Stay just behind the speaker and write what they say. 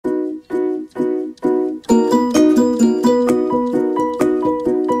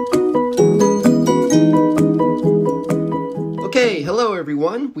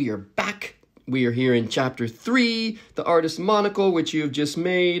everyone. We are back. We are here in chapter 3, the artist monocle, which you have just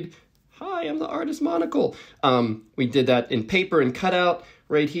made. Hi, I'm the artist monocle. We did that in paper and cutout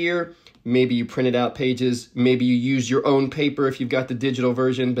right here. Maybe you printed out pages. Maybe you used your own paper if you've got the digital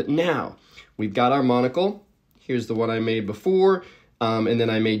version. But now we've got our monocle. Here's the one I made before. And then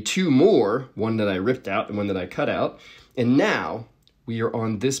I made 2 more, one that I ripped out and one that I cut out. And now we are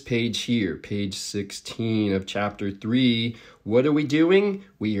on this page here, page 16 of chapter 3. What are we doing?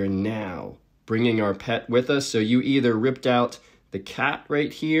 We are now bringing our pet with us. So you either ripped out the cat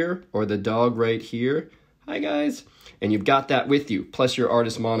right here or the dog right here. Hi, guys. And you've got that with you, plus your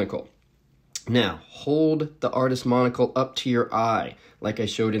artist monocle. Now, hold the artist monocle up to your eye, like I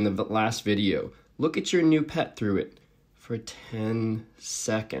showed in the last video. Look at your new pet through it for 10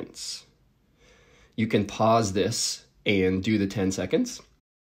 seconds. You can pause this and do the 10 seconds.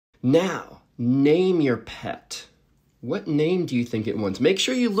 Now, name your pet. What name do you think it wants? Make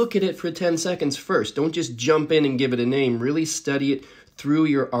sure you look at it for 10 seconds first. Don't just jump in and give it a name. Really study it through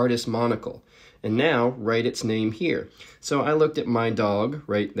your artist monocle. And now, write its name here. So I looked at my dog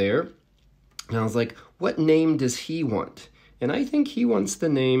right there, and I was like, what name does he want? And I think he wants the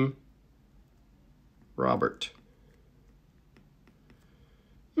name Robert.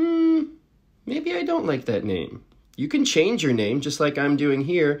 Maybe I don't like that name. You can change your name, just like I'm doing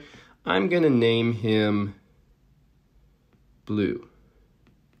here. I'm going to name him Blue.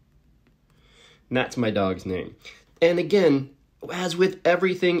 And that's my dog's name. And again, as with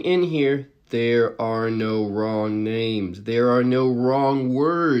everything in here, there are no wrong names. There are no wrong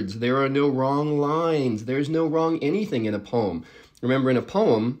words. There are no wrong lines. There's no wrong anything in a poem. Remember, in a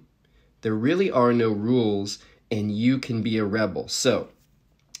poem, there really are no rules, and you can be a rebel. So,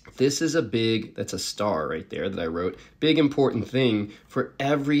 this is that's a star right there that I wrote, big important thing for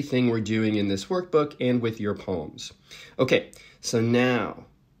everything we're doing in this workbook and with your poems. Okay, so now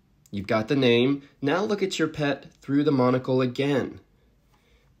you've got the name. Now look at your pet through the monocle again.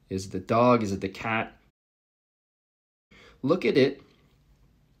 Is it the dog? Is it the cat? Look at it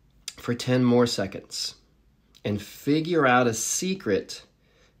for 10 more seconds and figure out a secret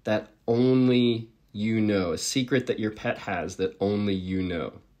that only you know, a secret that your pet has that only you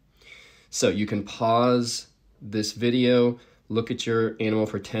know. So you can pause this video, look at your animal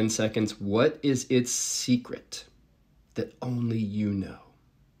for 10 seconds. What is its secret that only you know?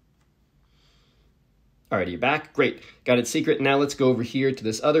 All right, are you back? Great, got its secret. Now let's go over here to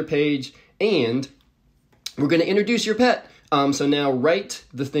this other page, and we're gonna introduce your pet. So now write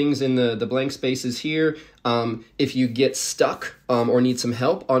the things in the blank spaces here. If you get stuck or need some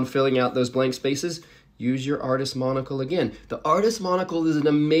help on filling out those blank spaces, use your artist monocle again. The artist monocle is an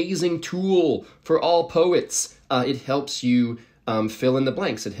amazing tool for all poets. It helps you fill in the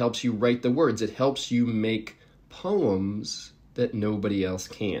blanks. It helps you write the words. It helps you make poems that nobody else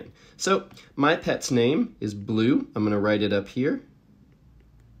can. So my pet's name is Blue. I'm gonna write it up here.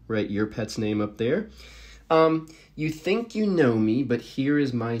 Write your pet's name up there. You think you know me, but here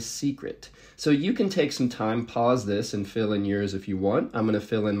is my secret. So you can take some time, pause this, and fill in yours if you want. I'm gonna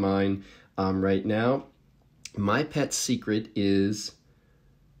fill in mine right now. My pet's secret is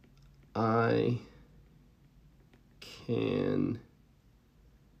I can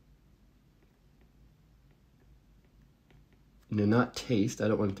not taste. I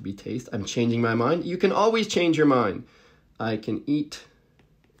don't want it to be taste. I'm changing my mind. You can always change your mind. I can eat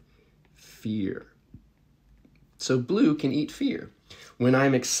fear. So Blue can eat fear. When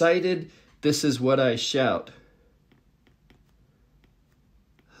I'm excited, this is what I shout.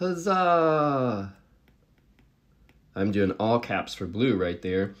 Huzzah! I'm doing all caps for Blue right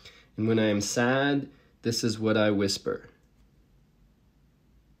there. And when I am sad, this is what I whisper.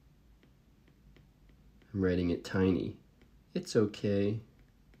 I'm writing it tiny. It's okay.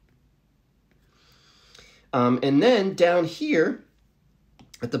 And then down here,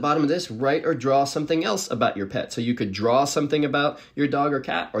 at the bottom of this, write or draw something else about your pet. So you could draw something about your dog or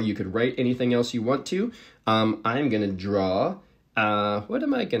cat, or you could write anything else you want to. I'm going to draw, what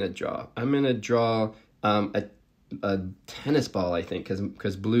am I going to draw? I'm going to draw a tennis ball, I think,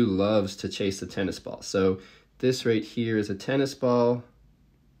 because Blue loves to chase the tennis ball. So this right here is a tennis ball.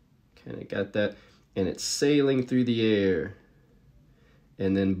 Kind of got that. And it's sailing through the air.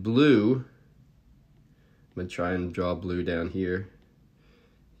 And then Blue, I'm going to try and draw Blue down here.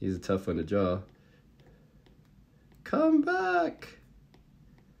 He's a tough one to draw. Come back!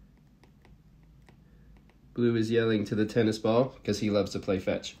 Blue is yelling to the tennis ball because he loves to play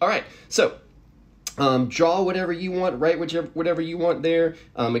fetch. All right, so draw whatever you want, write whatever you want there.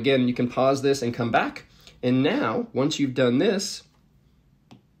 Again, you can pause this and come back. And now, once you've done this,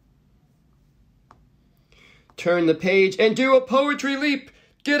 turn the page, and do a poetry leap.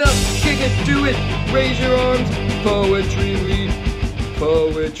 Get up, kick it, do it, raise your arms. Poetry leap,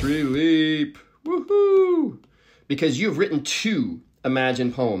 poetry leap. Woohoo! Because you've written 2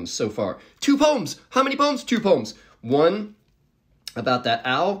 imagined poems so far. 2 poems. How many poems? 2 poems. One about that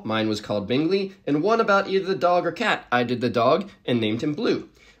owl. Mine was called Bingley. And one about either the dog or cat. I did the dog and named him Blue.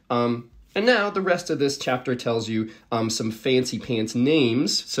 And now the rest of this chapter tells you some fancy pants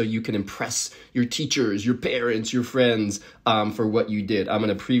names so you can impress your teachers, your parents, your friends for what you did. I'm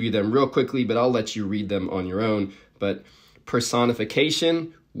going to preview them real quickly, but I'll let you read them on your own. But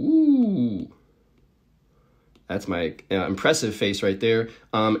personification, ooh, that's my impressive face right there.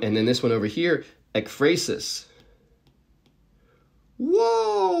 And then this one over here, ekphrasis.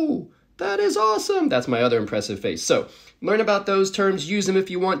 Whoa, that is awesome. That's my other impressive face. So learn about those terms, use them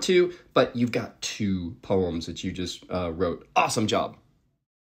if you want to, but you've got 2 poems that you just wrote. Awesome job.